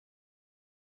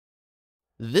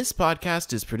This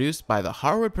podcast is produced by the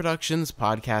Harwood Productions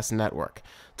Podcast Network.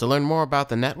 To learn more about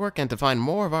the network and to find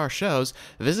more of our shows,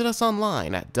 visit us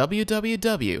online at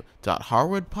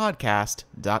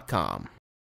www.harwoodpodcast.com.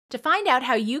 To find out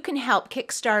how you can help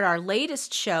kickstart our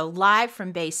latest show, Live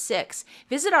from Base 6,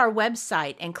 visit our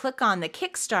website and click on the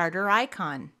Kickstarter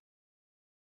icon.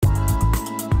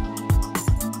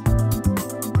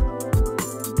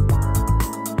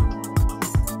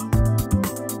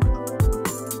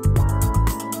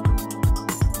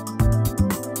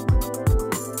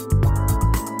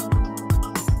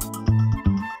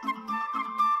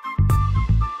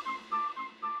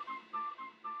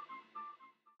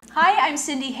 Hi, I'm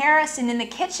Cindy Harris, and in the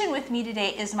kitchen with me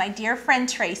today is my dear friend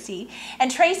Tracy. And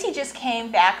Tracy just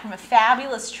came back from a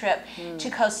fabulous trip to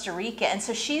Costa Rica, and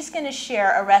so she's going to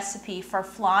share a recipe for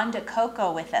Flan de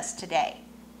Coco with us today.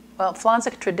 Well, flan's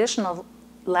a traditional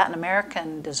Latin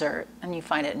American dessert, and you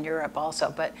find it in Europe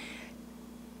also, but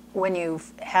when you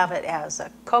have it as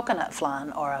a coconut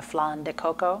flan or a flan de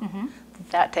coco,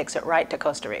 that takes it right to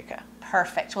Costa Rica.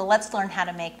 Perfect. Well, let's learn how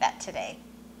to make that today.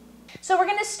 So we're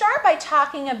going to start by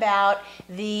talking about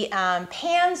the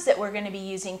pans that we're going to be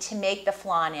using to make the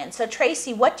flan in. So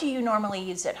Tracy, what do you normally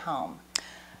use at home?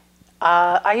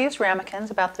 I use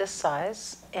ramekins about this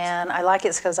size, and I like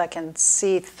it because I can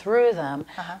see through them.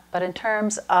 But in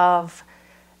terms of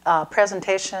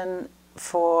presentation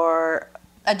for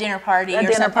a dinner party,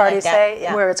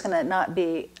 where it's going to not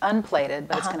be unplated,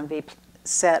 but it's going to be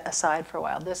set aside for a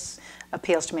while. This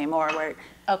appeals to me more, where you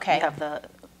have the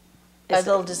a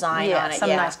little design on it. Some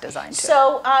nice design to it.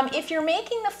 So if you're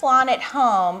making the flan at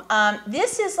home,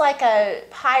 this is like a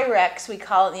Pyrex, we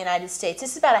call it in the United States.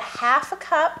 This is about a half a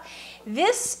cup.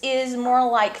 This is more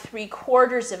like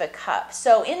 3/4 of a cup.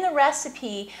 So in the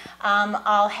recipe,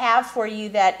 I'll have for you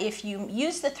that if you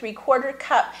use the 3/4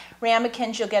 cup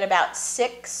ramekins, you'll get about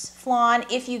 6 flan.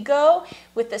 If you go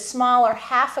with the smaller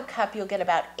half a cup, you'll get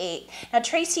about 8. Now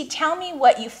Tracy, tell me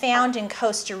what you found in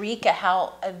Costa Rica,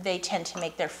 how they tend to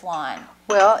make their flan.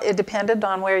 Well, it depended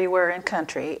on where you were in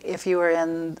country. If you were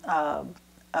in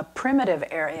a primitive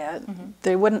area,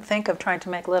 they wouldn't think of trying to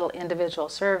make little individual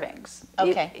servings.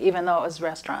 Even though it was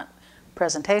restaurant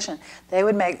presentation, they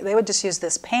would just use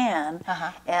this pan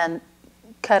and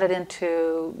cut it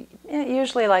into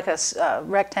usually like a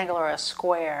rectangle or a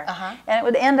square, and it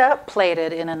would end up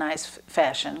plated in a nice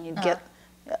fashion. You'd get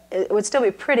it would still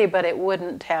be pretty, but it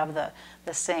wouldn't have the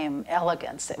same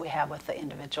elegance that we have with the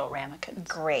individual ramekins.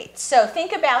 Great. So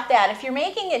think about that. If you're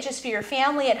making it just for your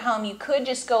family at home, you could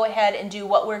just go ahead and do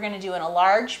what we're going to do in a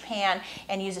large pan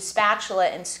and use a spatula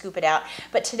and scoop it out.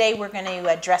 But today we're going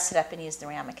to dress it up and use the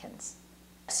ramekins.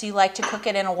 So you like to cook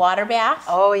it in a water bath?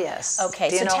 Oh, yes. Okay.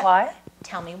 Do you know why?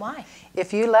 Tell me why.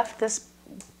 If you left this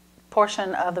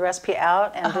portion of the recipe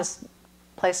out and just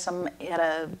placed them at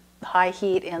a high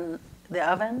heat in the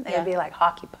oven, they would be like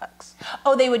hockey pucks.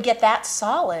 Oh, they would get that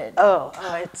solid.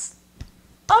 It's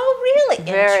really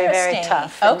very, interesting. very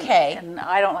tough. Okay. And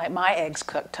I don't like my eggs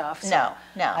cooked tough. So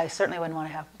no. I certainly wouldn't want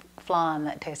to have flan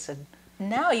that tasted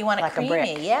No, you want it like creamy, a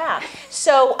brick. Yeah.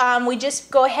 So we just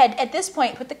go ahead, at this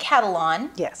point, put the kettle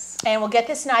on. Yes. And we'll get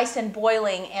this nice and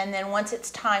boiling, and then once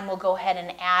it's time, we'll go ahead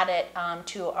and add it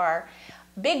to our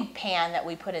big pan that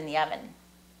we put in the oven.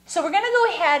 So we're going to go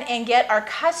ahead and get our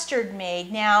custard made.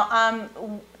 Now,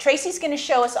 Tracy's going to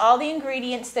show us all the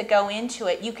ingredients that go into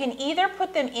it. You can either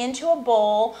put them into a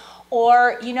bowl,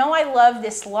 or, I love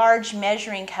this large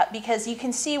measuring cup because you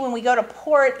can see when we go to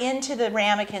pour it into the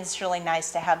ramekins, it's really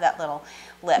nice to have that little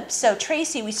lip. So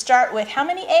Tracy, we start with how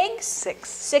many eggs? 6.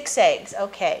 6 eggs,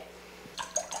 okay.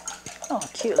 Oh, a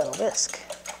cute little whisk.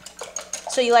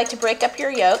 So you like to break up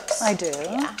your yolks? I do.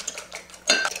 Yeah.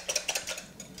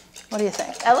 What do you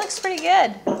think? That looks pretty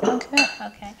good.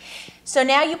 Okay. So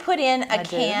now you put in a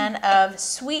can of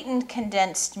sweetened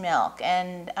condensed milk.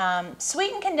 And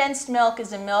sweetened condensed milk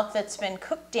is a milk that's been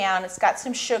cooked down. It's got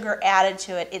some sugar added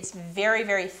to it. It's very,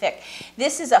 very thick.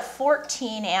 This is a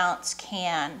 14-ounce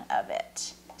can of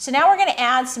it. So now we're going to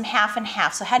add some half and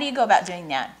half. So how do you go about doing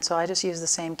that? So I just use the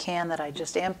same can that I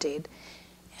just emptied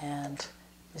and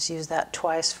just use that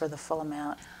twice for the full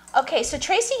amount. Okay, so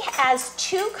Tracy has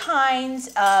 2 kinds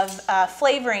of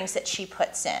flavorings that she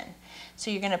puts in.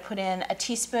 So you're going to put in a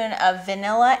teaspoon of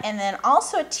vanilla and then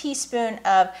also a teaspoon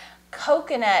of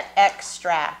coconut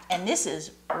extract. And this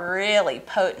is really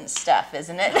potent stuff,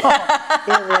 isn't it?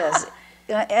 It is.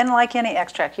 And like any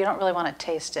extract, you don't really want to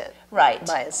taste it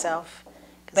by itself.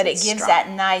 But it gives that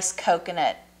nice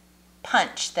coconut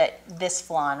punch that this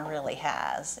flan really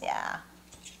has, yeah.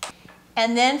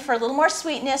 And then for a little more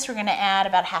sweetness, we're going to add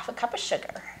about half a cup of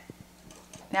sugar.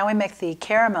 Now we make the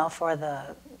caramel for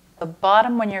the The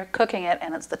bottom when you're cooking it,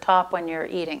 and it's the top when you're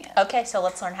eating it. Okay, so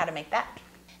let's learn how to make that.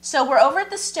 So we're over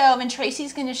at the stove, and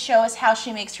Tracy's going to show us how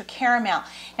she makes her caramel.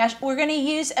 Now we're going to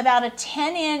use about a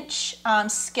 10-inch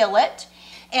skillet,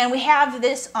 and we have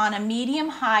this on a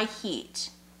medium-high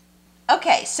heat.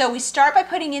 Okay, so we start by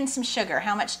putting in some sugar.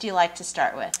 How much do you like to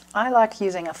start with? I like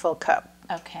using a full cup.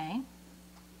 Okay.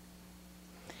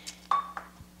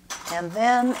 And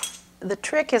then the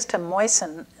trick is to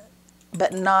moisten,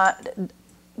 but not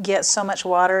get so much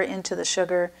water into the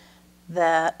sugar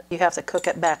that you have to cook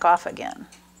it back off again.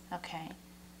 Okay.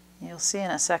 You'll see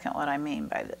in a second what I mean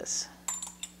by this.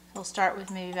 We'll start with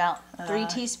maybe about 3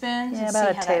 teaspoons? Yeah, and about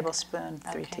see a how tablespoon,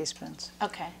 that... 3 Okay. teaspoons.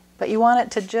 Okay. But you want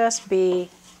it to just be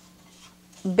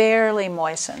barely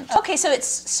moistened. Okay, so it's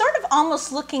sort of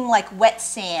almost looking like wet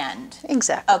sand.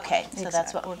 Exactly. Okay, so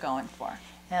that's what we're going for.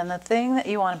 And the thing that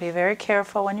you want to be very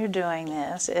careful when you're doing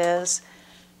this is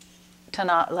to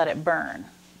not let it burn.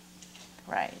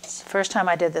 Right. First time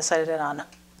I did this, I did it on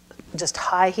just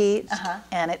high heat,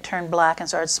 and it turned black and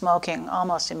started smoking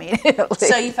almost immediately.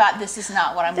 So you thought, this is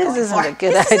not what I'm going for. This isn't a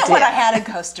good idea. This isn't what I had in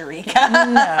Costa Rica.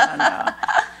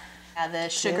 No. The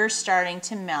sugar's starting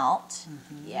to melt.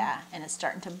 Yeah, and it's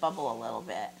starting to bubble a little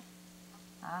bit.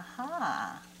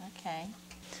 Okay.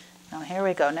 Now here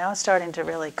we go. Now it's starting to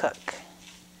really cook.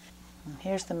 And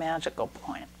here's the magical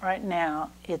point. Right now,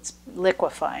 it's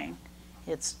liquefying.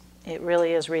 It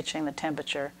really is reaching the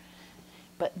temperature.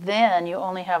 But then you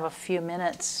only have a few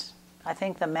minutes. I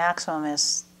think the maximum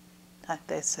is,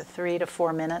 it's 3 to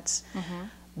 4 minutes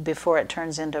before it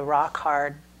turns into rock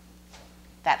hard.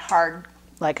 That hard.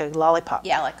 Like a lollipop.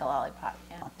 Yeah, like a lollipop.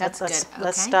 Yeah. That's good.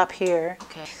 Let's stop here.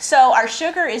 Okay. So our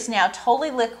sugar is now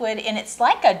totally liquid, and it's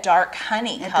like a dark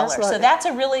honey color. So that's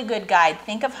a really good guide.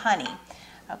 Think of honey.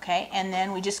 Okay, and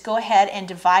then we just go ahead and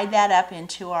divide that up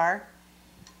into our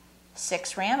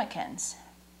 6 ramekins.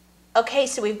 Okay,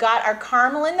 so we've got our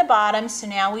caramel in the bottom, so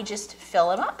now we just fill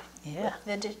them up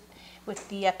with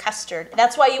the custard.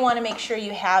 That's why you want to make sure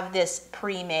you have this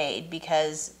pre-made,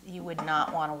 because you would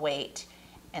not want to wait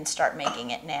and start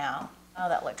making it now. Oh,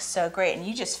 that looks so great. And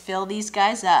you just fill these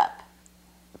guys up.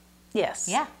 Yes.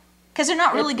 Yeah, because they're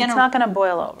not really going to... It's not going to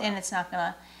boil over. And it's not going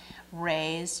to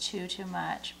raise too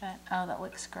much, but oh, that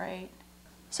looks great.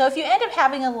 So if you end up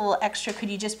having a little extra, could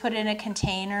you just put it in a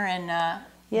container and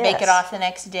bake it off the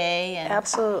next day? And,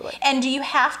 absolutely. And do you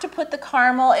have to put the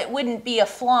caramel? It wouldn't be a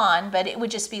flan, but it would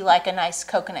just be like a nice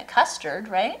coconut custard,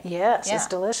 right? Yes, it's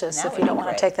delicious if you don't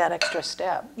want to take that extra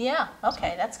step. Yeah,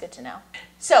 okay, that's good to know.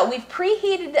 So we've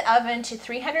preheated the oven to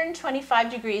 325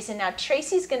 degrees, and now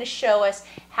Tracy's going to show us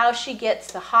how she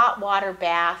gets the hot water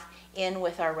bath in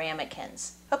with our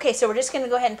ramekins. Okay, so we're just going to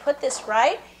go ahead and put this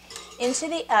right into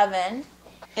the oven,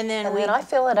 and then I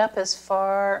fill it up as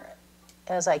far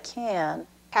as I can.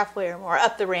 Halfway or more,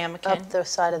 up the ramekin. Up the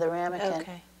side of the ramekin.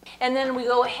 Okay. And then we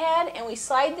go ahead and we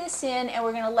slide this in, and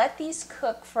we're going to let these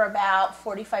cook for about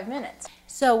 45 minutes.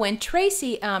 So when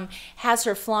Tracy has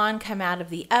her flan come out of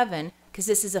the oven, because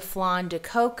this is a Flan de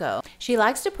Coco, she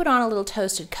likes to put on a little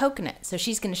toasted coconut. So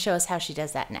she's going to show us how she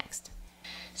does that next.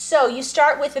 So you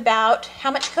start with about, how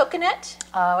much coconut?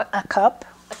 A cup.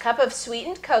 A cup of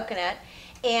sweetened coconut.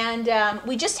 And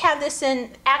we just have this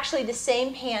in actually the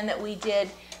same pan that we did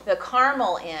the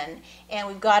caramel in, and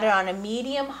we've got it on a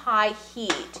medium-high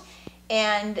heat.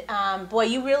 And boy,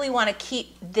 you really want to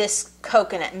keep this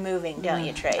coconut moving, don't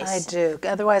you, Trace? I do.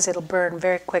 Otherwise, it'll burn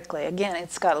very quickly. Again,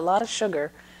 it's got a lot of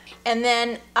sugar. And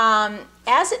then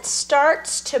as it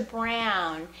starts to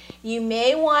brown, you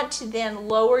may want to then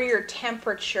lower your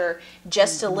temperature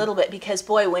just a little bit, because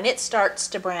boy, when it starts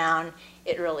to brown,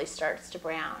 it really starts to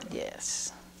brown.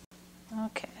 Yes.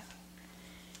 Okay.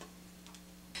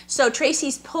 So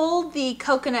Tracy's pulled the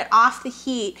coconut off the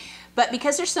heat, but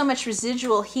because there's so much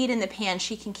residual heat in the pan,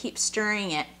 she can keep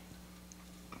stirring it.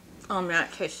 Oh man,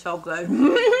 it tastes so good.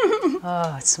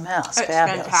 Oh, it smells fabulous. It's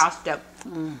fantastic.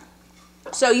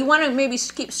 So you want to maybe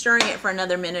keep stirring it for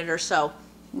another minute or so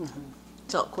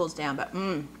until it cools down, but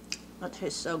that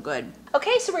tastes so good.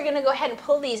 Okay, so we're going to go ahead and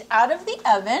pull these out of the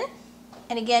oven.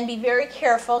 And again, be very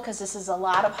careful because this is a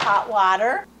lot of hot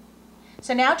water.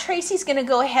 So now Tracy's going to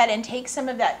go ahead and take some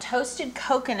of that toasted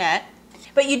coconut.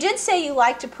 But you did say you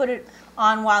like to put it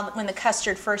on when the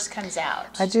custard first comes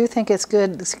out. I do think it's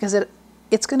good because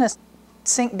it's going to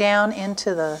sink down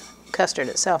into the custard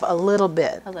itself a little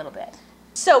bit. A little bit.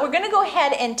 So we're going to go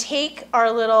ahead and take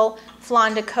our little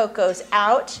Flan de Cocos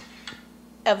out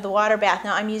of the water bath.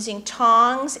 Now I'm using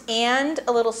tongs and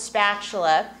a little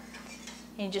spatula.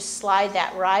 And you just slide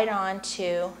that right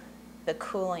onto the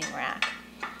cooling rack.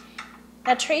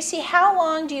 Now Tracy, how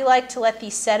long do you like to let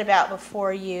these set about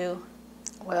before you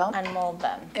Well, unmold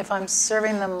them? If I'm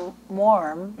serving them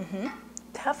warm,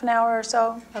 half an hour or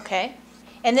so. Okay.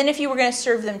 And then if you were going to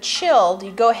serve them chilled,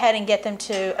 you'd go ahead and get them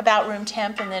to about room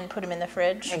temp and then put them in the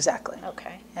fridge? Exactly.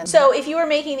 Okay. And so if you were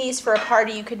making these for a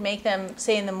party, you could make them,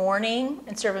 say, in the morning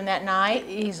and serve them that night?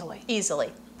 Easily.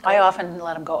 Easily. I often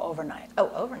let them go overnight.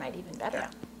 Oh, overnight, even better. Yeah.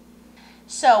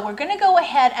 So we're going to go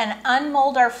ahead and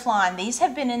unmold our flan. These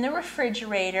have been in the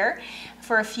refrigerator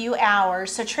for a few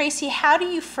hours. So Tracy, how do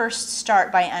you first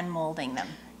start by unmolding them?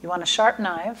 You want a sharp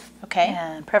knife, okay,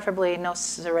 and preferably no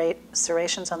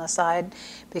serrations on the side,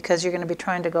 because you're going to be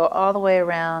trying to go all the way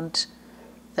around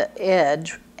the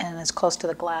edge and as close to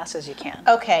the glass as you can.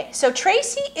 Okay, so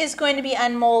Tracy is going to be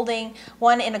unmolding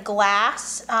one in a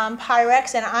glass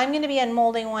Pyrex, and I'm going to be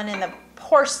unmolding one in the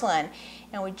porcelain,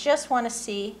 and we just want to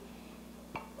see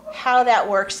how that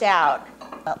works out.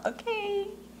 Well, okay,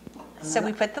 so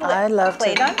we put the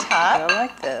plate on top. Go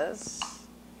like this.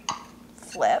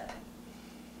 Flip.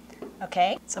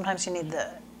 Okay. Sometimes you need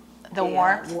the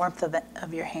warmth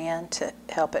of your hand to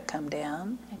help it come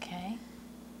down. Okay.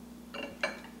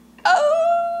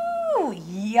 Oh,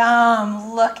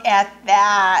 yum! Look at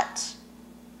that.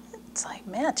 It's like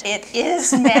magic. It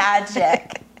is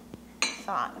magic.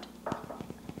 Thought.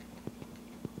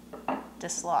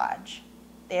 Dislodge.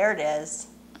 There it is.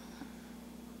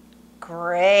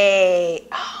 Great.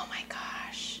 Oh my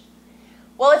gosh.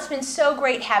 Well, it's been so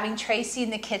great having Tracy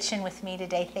in the kitchen with me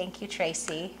today. Thank you,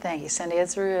 Tracy. Thank you, Cindy.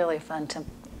 It's really fun to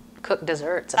cook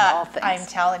desserts and all things. I'm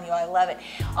telling you, I love it.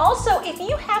 Also, if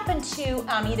you happen to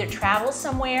either travel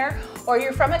somewhere or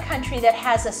you're from a country that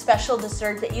has a special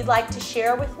dessert that you'd like to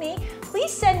share with me,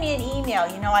 please send me an email.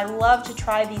 You know, I love to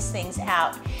try these things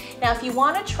out. Now, if you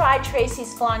want to try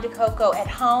Tracy's Flan de Coco at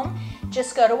home,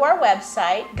 just go to our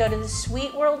website, go to the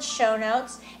Sweet World show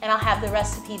notes, and I'll have the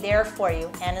recipe there for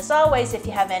you. And as always, if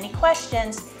you have any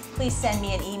questions, please send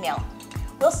me an email.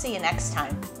 We'll see you next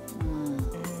time.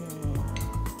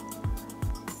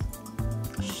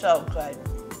 So good.